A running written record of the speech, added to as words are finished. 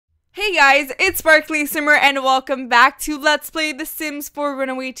Hey guys, it's Sparkly Simmer and welcome back to Let's Play The Sims 4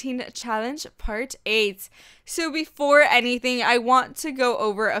 Runaway Teen Challenge Part 8. So before anything, I want to go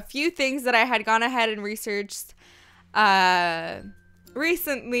over a few things that I had gone ahead and researched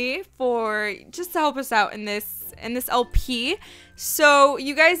recently for just to help us out in this LP. So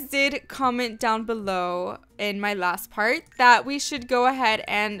you guys did comment down below in my last part that we should go ahead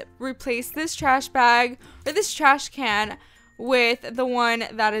and replace this trash bag or this trash can with the one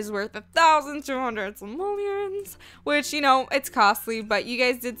that is worth 1,200 simoleons, which, you know, it's costly, but you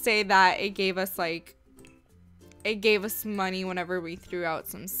guys did say that it gave us money whenever we threw out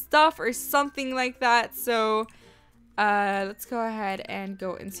some stuff or something like that. So let's go ahead and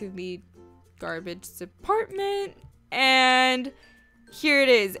go into the garbage department, and here it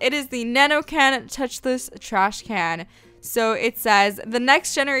is. It is the NanoCan touchless trash can. So it says the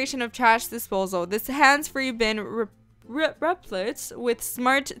next generation of trash disposal. This hands-free bin replets with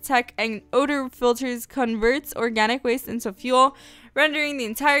smart tech and odor filters converts organic waste into fuel, rendering the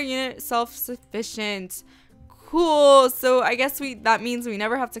entire unit self-sufficient. Cool. So I guess that means we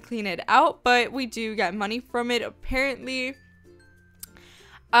never have to clean it out, but we do get money from it apparently.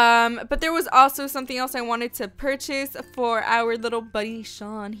 But there was also something else I wanted to purchase for our little buddy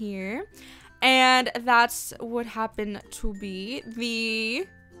Sean here, and that's what happened to be the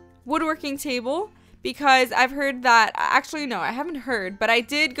woodworking table. Because I've heard that, actually no, I haven't heard, but I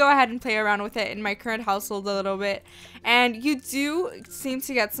did go ahead and play around with it in my current household a little bit. And you do seem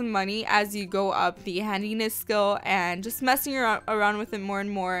to get some money as you go up the handiness skill, and just messing around with it more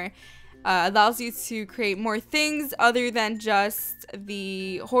and more allows you to create more things other than just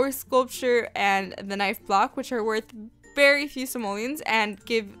the horse sculpture and the knife block, which are worth very few simoleons and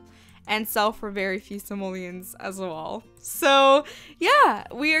sell for very few simoleons as well. So yeah,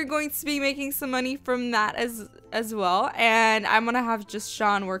 we are going to be making some money from that as well, and I'm gonna have just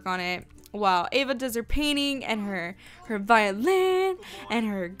Sean work on it while Ava does her painting and her violin and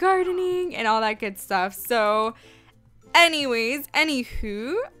her gardening and all that good stuff. So anyways,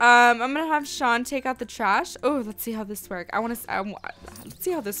 anywho, I'm gonna have Sean take out the trash. Oh, let's see how this works. Let's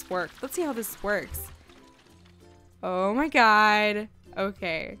see how this works. Let's see how this works. Oh my god.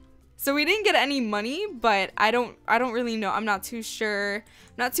 Okay. So we didn't get any money, but I don't really know. I'm not too sure.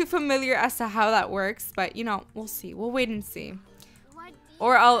 I'm not too familiar as to how that works, but you know, we'll see. We'll wait and see.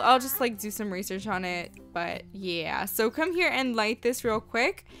 Or I'll just like do some research on it. But yeah, so come here and light this real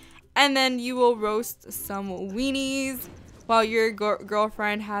quick, and then you will roast some weenies while your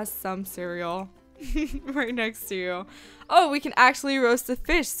girlfriend has some cereal right next to you. Oh, we can actually roast a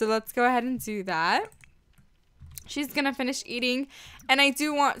fish, so let's go ahead and do that. She's gonna finish eating, and I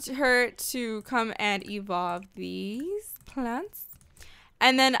do want her to come and evolve these plants,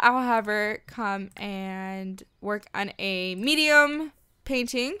 and then I'll have her come and work on a medium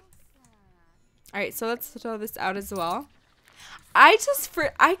painting. Alright, so let's throw this out as well. I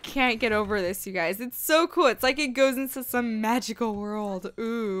can't get over this, you guys. It's so cool. It's like it goes into some magical world.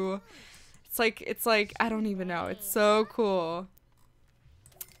 Ooh. It's like I don't even know. It's so cool.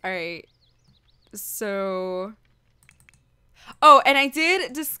 Alright. So oh, and I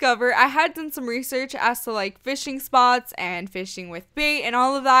did discover, I had done some research as to like fishing spots and fishing with bait and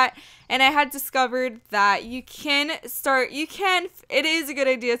all of that, and I had discovered that it is a good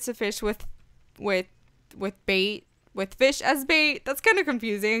idea to fish with bait, with fish as bait. That's kind of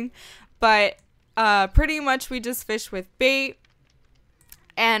confusing, but pretty much we just fish with bait,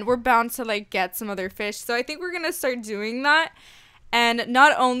 and we're bound to like get some other fish. So I think we're gonna start doing that. And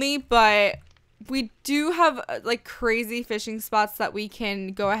not only, but we do have like crazy fishing spots that we can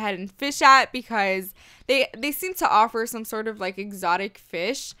go ahead and fish at, because they seem to offer some sort of like exotic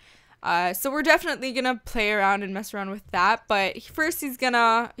fish. So we're definitely gonna play around and mess around with that. But first he's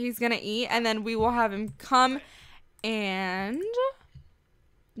gonna eat, and then we will have him come and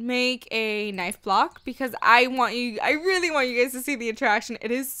make a knife block, because I really want you guys to see the interaction.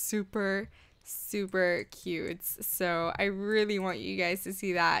 It is super cute, so I really want you guys to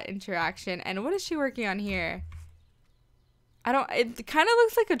see that interaction. And what is she working on here? It kind of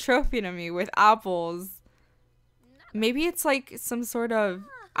looks like a trophy to me with apples. Maybe it's like some sort of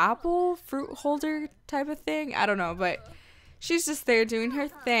apple fruit holder type of thing. I don't know, but she's just there doing her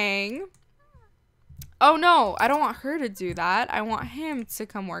thing. Oh no, I don't want her to do that. I want him to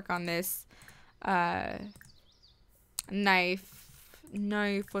come work on this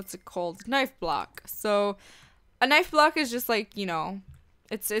what's it called? Knife block. So a knife block is just like, you know,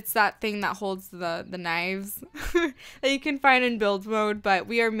 it's that thing that holds the knives that you can find in build mode, but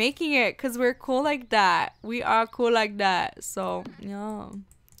we are making it because we're cool like that. We are cool like that. So yeah.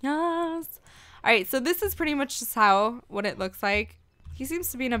 Yes. Alright, so this is pretty much just what it looks like. He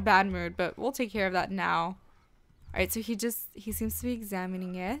seems to be in a bad mood, but we'll take care of that now. Alright, so he seems to be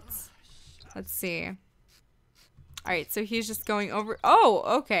examining it. Let's see. Alright, so he's just going over. Oh,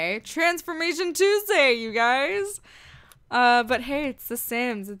 okay. Transformation Tuesday, you guys. But hey, it's The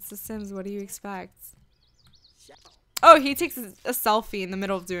Sims. It's The Sims. What do you expect? Oh, he takes a selfie in the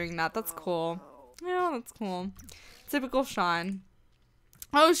middle of doing that. That's cool. Yeah, that's cool. Typical Sean.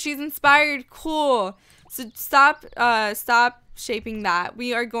 Oh, she's inspired. Cool. So stop shaping that.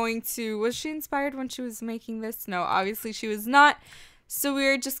 We are going to, was she inspired when she was making this? No, obviously she was not. So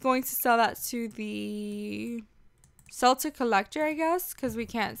we're just going to sell that to the, sell to collector, I guess, because we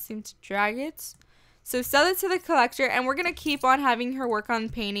can't seem to drag it. So sell it to the collector, and we're going to keep on having her work on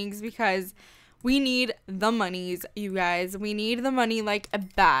paintings because we need the monies, you guys. We need the money like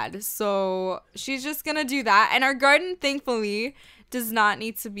bad. So she's just going to do that. And our garden, thankfully, does not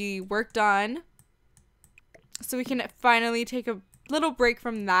need to be worked on. So we can finally take a little break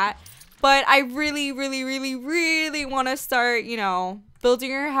from that. But I really, really, really, really want to start, you know, building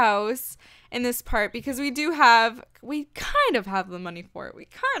her house in this part because we kind of have the money for it. We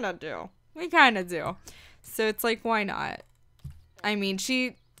kind of do. So it's like, why not? I mean,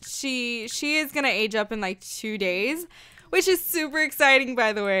 she is gonna age up in like 2 days, which is super exciting,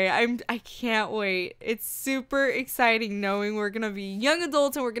 by the way. I can't wait. It's super exciting knowing we're gonna be young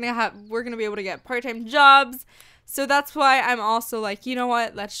adults and we're gonna be able to get part-time jobs. So that's why I'm also like, you know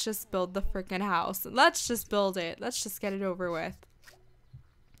what? Let's just build the freaking house. Let's just build it. Let's just get it over with.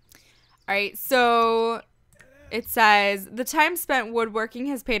 All right, so it says the time spent woodworking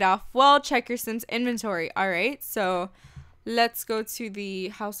has paid off. Well, check your Sims inventory. All right, so let's go to the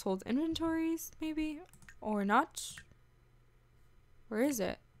household inventories, maybe, or not. Where is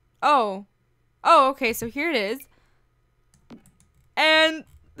it? Oh, okay, so here it is. And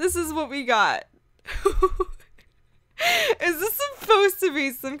this is what we got. Is this supposed to be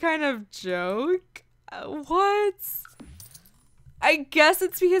some kind of joke? What? I guess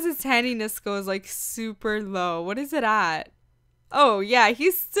it's because his handiness goes like super low. What is it at? Oh, yeah,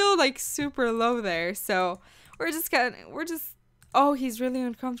 he's still like super low there. So oh, he's really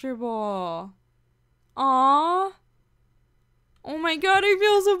uncomfortable. Aww. Oh my god, I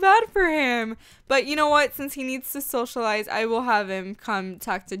feel so bad for him. But you know what? Since he needs to socialize, I will have him come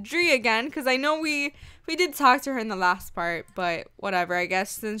talk to Dree again. Because I know we did talk to her in the last part. But whatever, I guess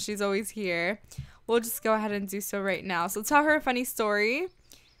since she's always here, we'll just go ahead and do so right now. So tell her a funny story.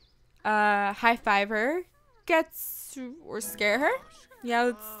 High five her. Or scare her.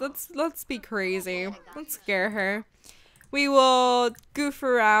 Yeah, let's be crazy. Let's scare her. We will goof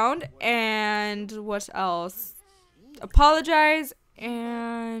around. And what else? Apologize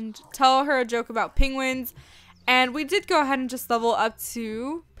and tell her a joke about penguins. And we did go ahead and just level up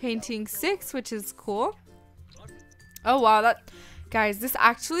to painting 6, which is cool. Oh wow, guys, this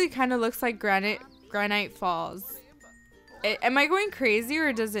actually kind of looks like Granite Falls. Am I going crazy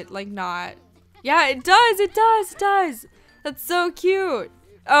or does it like not? Yeah, it does. That's so cute.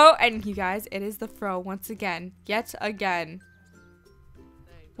 Oh, and you guys, it is the fro once again, yet again.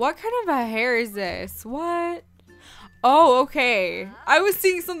 What kind of a hair is this? What? Oh, okay. I was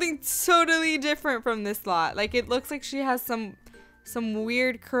seeing something totally different from this lot. Like, it looks like she has some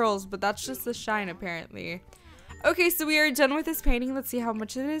weird curls, but that's just the shine, apparently. Okay, so we are done with this painting. Let's see how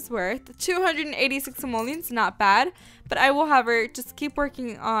much it is worth. 286 simoleons, not bad. But I will have her just keep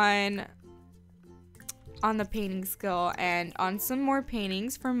working on the painting skill and on some more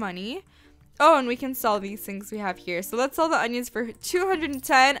paintings for money. Oh, and we can sell these things we have here. So let's sell the onions for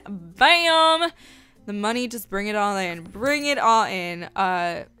 210. Bam! The money, just bring it all in. Bring it all in.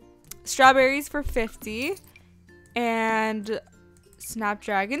 Strawberries for 50. And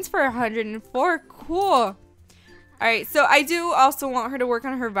snapdragons for 104. Cool. Alright, so I do also want her to work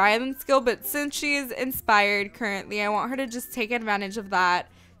on her violin skill, but since she is inspired currently, I want her to just take advantage of that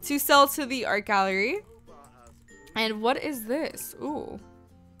to sell to the art gallery. And what is this? Ooh.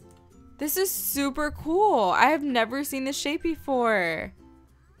 This is super cool. I have never seen this shape before.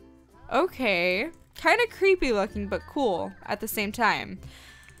 Okay. Kind of creepy looking, but cool at the same time.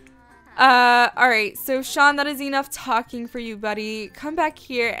 Alright, so Sean, that is enough talking for you, buddy. Come back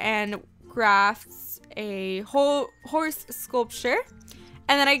here and graft a whole horse sculpture.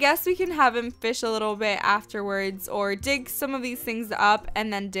 And then I guess we can have him fish a little bit afterwards or dig some of these things up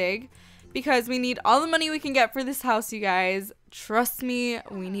and then dig. Because we need all the money we can get for this house, you guys. Trust me,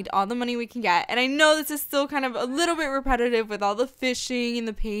 we need all the money we can get. And I know this is still kind of a little bit repetitive with all the fishing and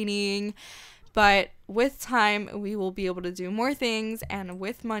the painting. But with time, we will be able to do more things. And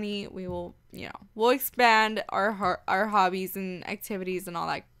with money, we will, you know, we'll expand our hobbies and activities and all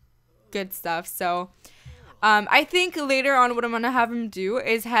that good stuff. So I think later on what I'm gonna have him do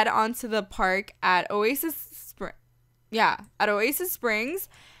is head on to the park at Oasis Springs,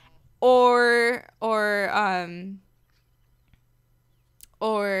 or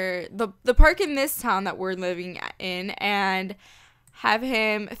the park in this town that we're living in, and have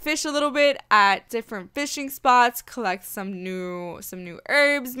him fish a little bit at different fishing spots, collect some new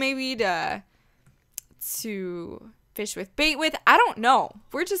herbs maybe to fish with bait with. I don't know.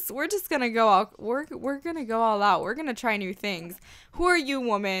 We're just gonna go out. We're gonna go all out. We're gonna try new things. Who are you,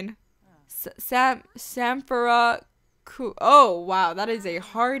 woman? Samphara. Oh wow, that is a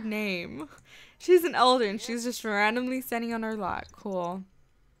hard name. She's an elder and she's just randomly standing on her lot. Cool.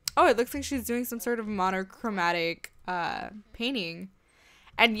 Oh, it looks like she's doing some sort of monochromatic painting.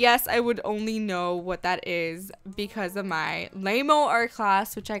 And yes, I would only know what that is because of my lame-o art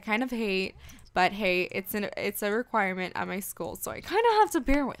class, which I kind of hate. But hey, it's a requirement at my school, so I kind of have to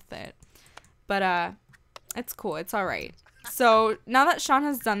bear with it. But it's cool. It's all right. So now that Sean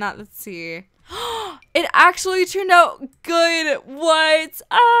has done that, let's see. It actually turned out good. What?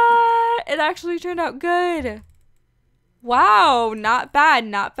 It actually turned out good. Wow, not bad,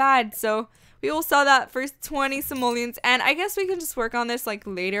 not bad. So we will sell that for 20 simoleons, and I guess we can just work on this like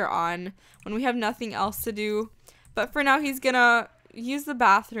later on when we have nothing else to do. But for now, he's gonna use the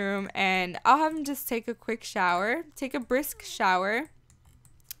bathroom, and I'll have him just take a quick shower, take a brisk shower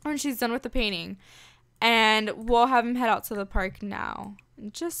when she's done with the painting, and we'll have him head out to the park now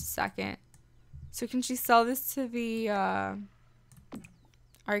in just a second. So can she sell this to the art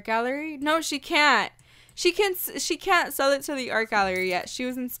gallery? No, she can't. She can't sell it to the art gallery yet. She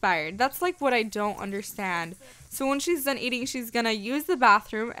was inspired. That's like what I don't understand. So when she's done eating, she's gonna use the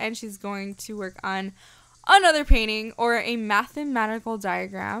bathroom, and she's going to work on another painting or a mathematical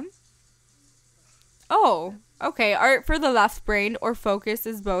diagram. Oh, okay. Art for the left-brained or focus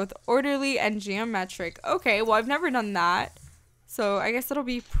is both orderly and geometric. Okay, well, I've never done that, so I guess it'll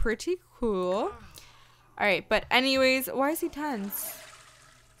be pretty cool. All right, but anyways, why is he tense?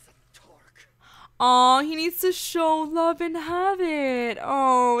 Oh, he needs to show love and have it.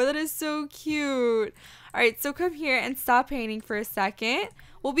 Oh, that is so cute. All right, so come here and stop painting for a second.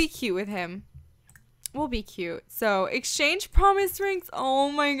 We'll be cute with him. We'll be cute. So exchange promise rings.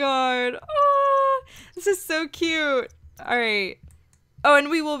 Oh my god. Oh, this is so cute. All right. Oh,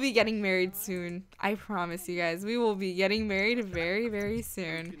 and we will be getting married soon. I promise you guys. We will be getting married very, very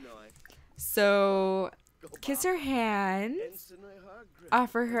soon. So kiss her hands.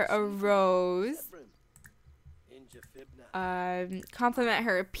 Offer her a rose. Compliment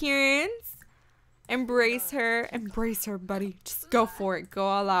her appearance. Embrace her. Embrace her, buddy. Just go for it. Go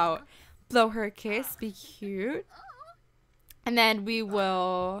all out. Blow her a kiss. Be cute. And then we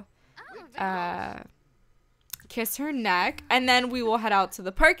will kiss her neck. And then we will head out to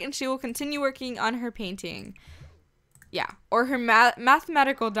the park, and she will continue working on her painting. Yeah. Or her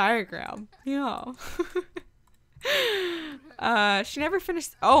mathematical diagram. Yeah. She never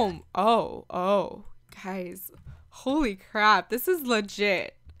finished. Oh. Guys. Holy crap. This is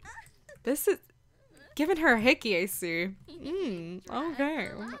legit. This is giving her a hickey, I see. Okay.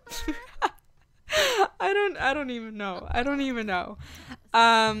 I don't even know.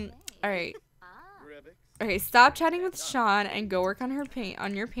 Alright. Okay, stop chatting with Sean and go work on your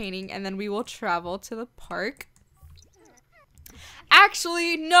painting, and then we will travel to the park.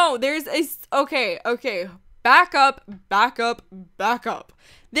 Actually, no, there's a okay. Back up.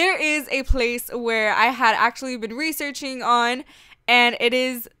 There is a place where I had actually been researching on, and it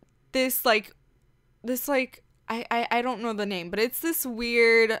is this like I don't know the name, but it's this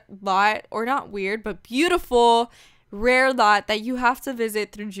weird lot, or not weird, but beautiful, rare lot that you have to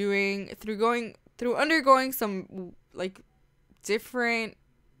visit through undergoing some like different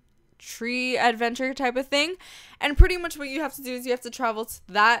tree adventure type of thing. And pretty much what you have to do is you have to travel to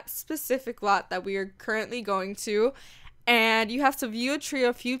that specific lot that we are currently going to, and you have to view a tree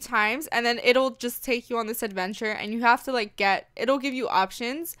a few times, and then it'll just take you on this adventure, and you have to it'll give you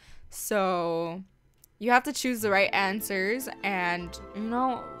options, so you have to choose the right answers, and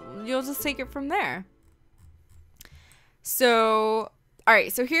you'll just take it from there. So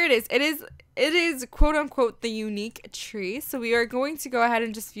alright, so here it is. It is quote unquote the unique tree. So we are going to go ahead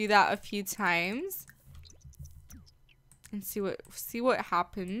and just view that a few times and see what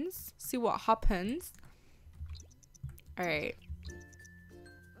happens. Alright.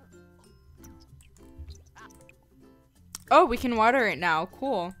 Oh, we can water it now.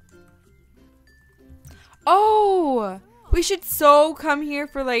 Cool. Oh, we should so come here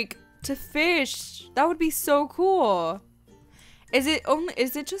for to fish. That would be so cool. Is it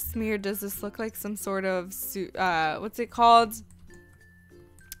just me, or does this look like some sort of what's it called?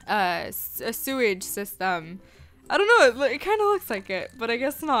 a sewage system. I don't know, it kind of looks like it, but I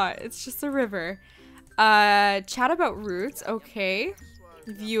guess not. It's just a river. Chat about roots. Okay.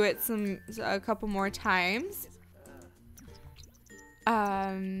 View it a couple more times.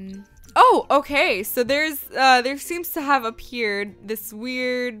 Oh, okay. So there seems to have appeared this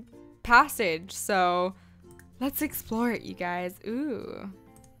weird passage. So let's explore it, you guys. Ooh.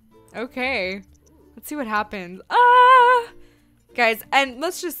 Okay. Let's see what happens. Ah! Guys, and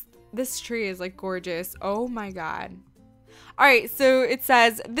this tree is like gorgeous. Oh my god. Alright, so it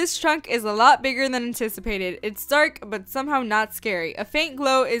says, this trunk is a lot bigger than anticipated. It's dark, but somehow not scary. A faint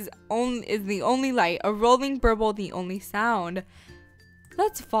glow is the only light. A rolling burble, the only sound.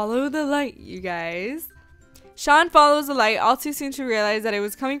 Let's follow the light, you guys. Sean follows the light, all too soon to realize that it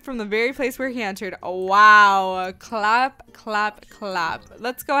was coming from the very place where he entered. Wow. Clap, clap, clap.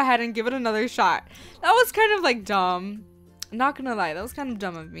 Let's go ahead and give it another shot. That was kind of like dumb. I'm not gonna lie, that was kind of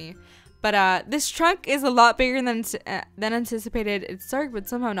dumb of me. But this trunk is a lot bigger than anticipated. It's dark, but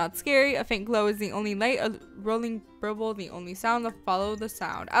somehow not scary. A faint glow is the only light. A rolling burble, the only sound. Follow the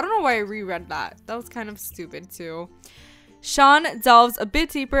sound. I don't know why I reread that. That was kind of stupid too. Sean delves a bit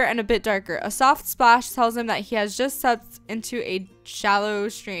deeper and a bit darker. A soft splash tells him that he has just stepped into a shallow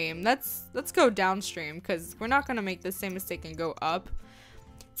stream. Let's go downstream because we're not gonna make the same mistake and go up.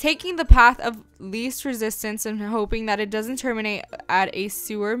 Taking the path of least resistance and hoping that it doesn't terminate at a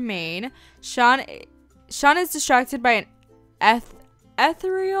sewer main, Sean is distracted by an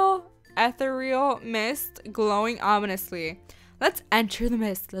ethereal mist glowing ominously. Let's enter the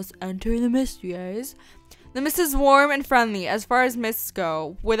mist. Let's enter the mist, you guys. The mist is warm and friendly as far as mists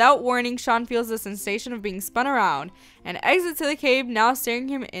go. Without warning, Sean feels the sensation of being spun around and exits to the cave, now staring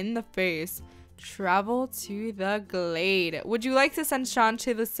him in the face. Travel to the glade. Would you like to send Sean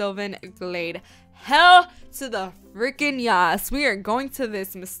to the Sylvan Glade? Hell to the freaking yes. We are going to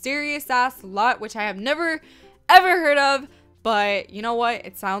this mysterious ass lot, which I have never ever heard of, but you know what?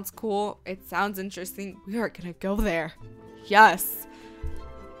 It sounds cool. It sounds interesting. We are gonna go there. Yes.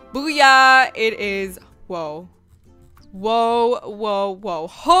 Booyah. It is. Whoa. Whoa, whoa, whoa.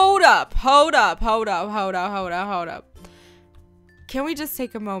 Hold up. Hold up. Hold up. Hold up. Hold up. Hold up. Can we just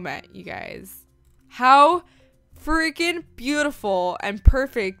take a moment, you guys? How freaking beautiful and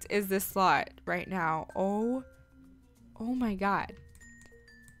perfect is this slot right now? Oh my god.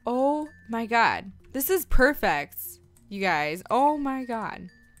 Oh my god. This is perfect, you guys. Oh my god.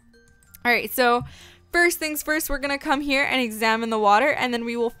 Alright, so first things first, we're gonna come here and examine the water, and then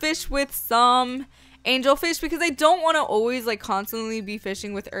we will fish with some angelfish because I don't want to always like constantly be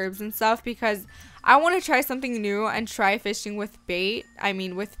fishing with herbs and stuff because I want to try something new and try fishing with bait. I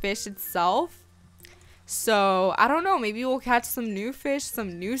mean with fish itself. So I don't know, maybe we'll catch some new fish,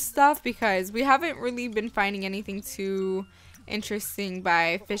 some new stuff, because we haven't really been finding anything too interesting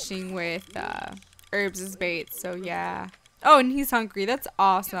by fishing with herbs as bait. So yeah. Oh, and he's hungry. That's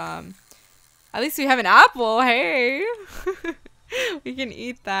awesome. At least we have an apple. Hey. We can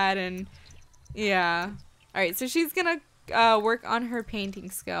eat that. And yeah. Alright, so she's gonna work on her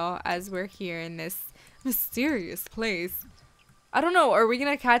painting skill as we're here in this mysterious place. I don't know, are we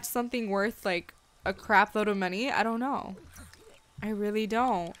gonna catch something worth like a crap load of money? I don't know. I really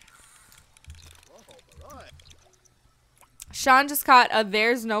don't. Sean just caught a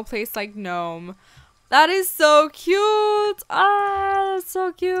There's No Place Like gnome. That is so cute. Ah, that's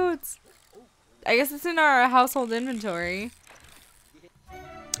so cute. I guess it's in our household inventory.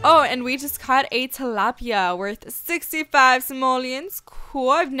 Oh, and we just caught a tilapia worth 65 simoleons. Cool.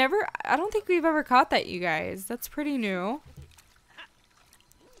 I don't think we've ever caught that, you guys. That's pretty new.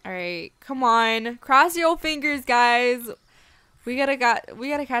 Alright, come on. Cross your fingers, guys. We gotta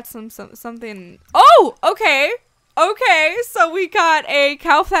catch something. Oh, okay. Okay, so we got a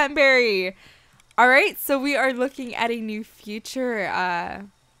cowplant berry. Alright, so we are looking at a new future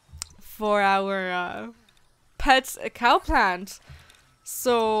for our pet cowplant.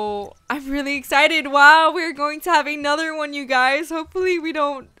 So I'm really excited. Wow, we're going to have another one, you guys. Hopefully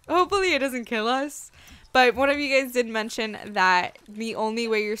it doesn't kill us. But one of you guys did mention that the only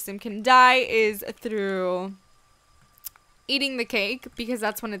way your sim can die is through eating the cake, because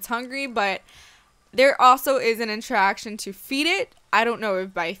that's when it's hungry. But there also is an interaction to feed it. I don't know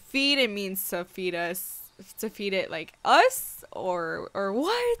if by feed it means to feed it like us or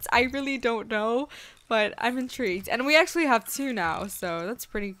what. I really don't know, but I'm intrigued. And we actually have two now, so that's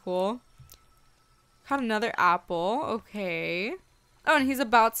pretty cool. Caught another apple. Okay. Oh, and he's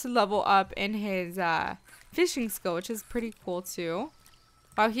about to level up in his fishing skill, which is pretty cool too.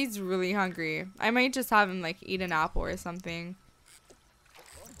 Wow, he's really hungry. I might just have him like eat an apple or something.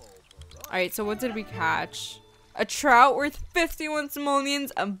 Alright, so what did we catch? A trout worth 51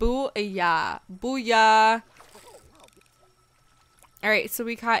 simoleons. Booyah. Booyah. Alright, so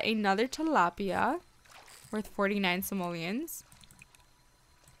we caught another tilapia worth 49 simoleons.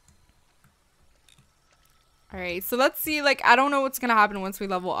 Alright, so let's see. Like, I don't know what's gonna happen once we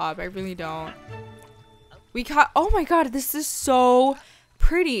level up. I really don't. We caught... Oh my god, this is so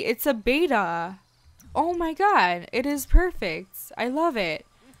pretty. It's a beta. Oh my god, it is perfect. I love it.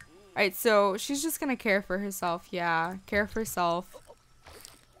 Alright, so she's just gonna care for herself. Yeah, care for herself.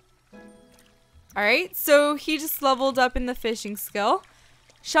 Alright, so he just leveled up in the fishing skill.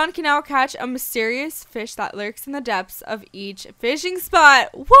 Sean can now catch a mysterious fish that lurks in the depths of each fishing spot.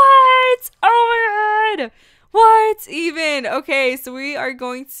 What? Oh my god! What even? Okay, so we are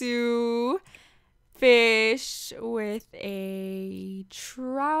going to fish with a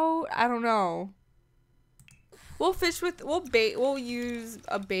trout. I don't know. We'll fish with, we'll use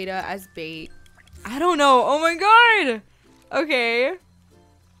a beta as bait. I don't know. Oh my god. Okay.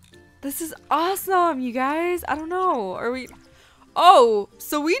 This is awesome, you guys. I don't know. Are we, oh,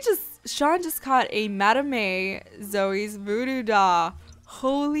 so Sean just caught a Madame Zoe's voodoo doll.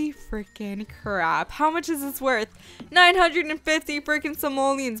 Holy freaking crap. How much is this worth? 950 freaking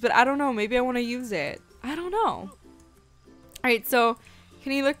simoleons, but I don't know. Maybe I want to use it. I don't know. Alright, so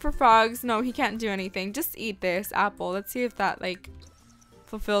can he look for frogs? No, he can't do anything. Just eat this apple. Let's see if that, like,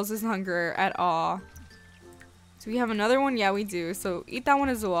 fulfills his hunger at all. Do we have another one? Yeah, we do. So eat that one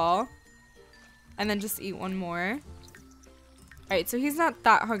as well. And then just eat one more. Alright, so he's not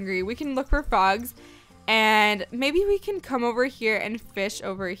that hungry. We can look for frogs. And maybe we can come over here and fish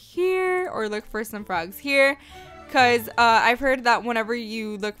over here. Or look for some frogs here. Because I've heard that whenever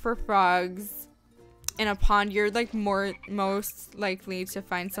you look for frogs in a pond, you're like most likely to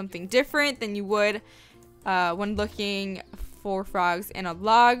find something different than you would when looking for frogs in a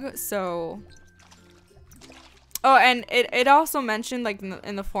log. So, oh, and it also mentioned, like,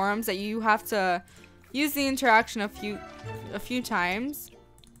 in the forums, that you have to use the interaction a few times.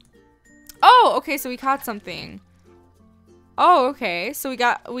 Oh, okay, so we caught something. Oh, okay, so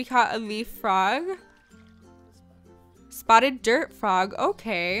we caught a leaf frog, spotted dirt frog.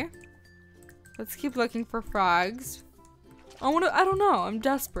 Okay. Let's keep looking for frogs. I don't know. I'm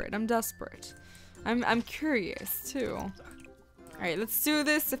desperate. I'm curious too. Alright, let's do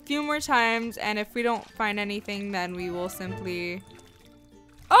this a few more times, and if we don't find anything, then we will simply...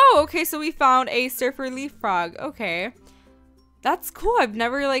 Oh, okay, so we found a surfer leaf frog. Okay. That's cool. I've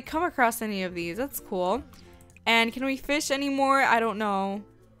never, like, come across any of these. That's cool. And can we fish anymore? I don't know.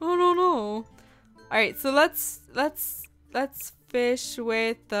 Alright, so let's fish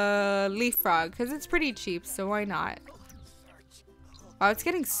with the leaf frog because it's pretty cheap, so why not? Wow, it's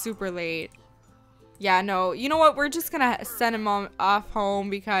getting super late. Yeah, no, you know what, we're just gonna send him off home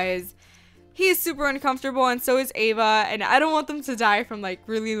because he's super uncomfortable, and so is Ava, and I don't want them to die from, like,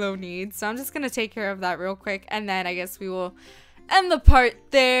 really low needs, so I'm just gonna take care of that real quick, and then I guess we will end the part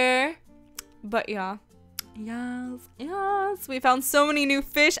there. But yeah, yes, we found so many new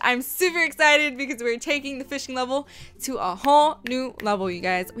fish. I'm super excited because we're taking the fishing level to a whole new level, you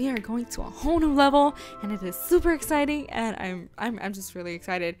guys. We are going to a whole new level, and it is super exciting, and I'm just really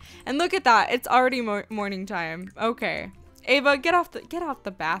excited. And look at that, it's already morning time. Okay, Ava, get off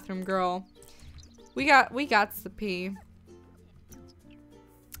the bathroom, girl. We got to pee.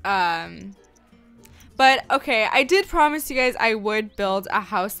 But okay, I did promise you guys I would build a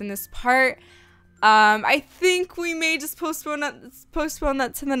house in this part. I think we may just postpone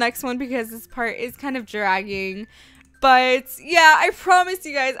that to the next one because this part is kind of dragging. But yeah, I promise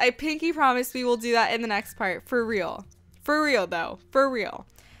you guys, I pinky promise we will do that in the next part. For real. For real though. For real.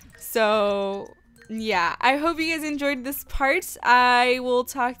 So yeah, I hope you guys enjoyed this part. I will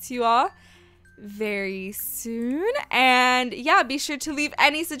talk to you all very soon, and yeah, be sure to leave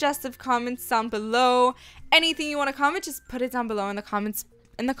any suggestive comments down below. Anything you want to comment, just put it down below in the comments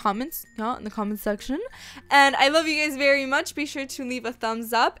section. And I love you guys very much. Be sure to leave a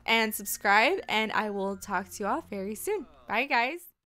thumbs up and subscribe, and I will talk to you all very soon. Bye guys.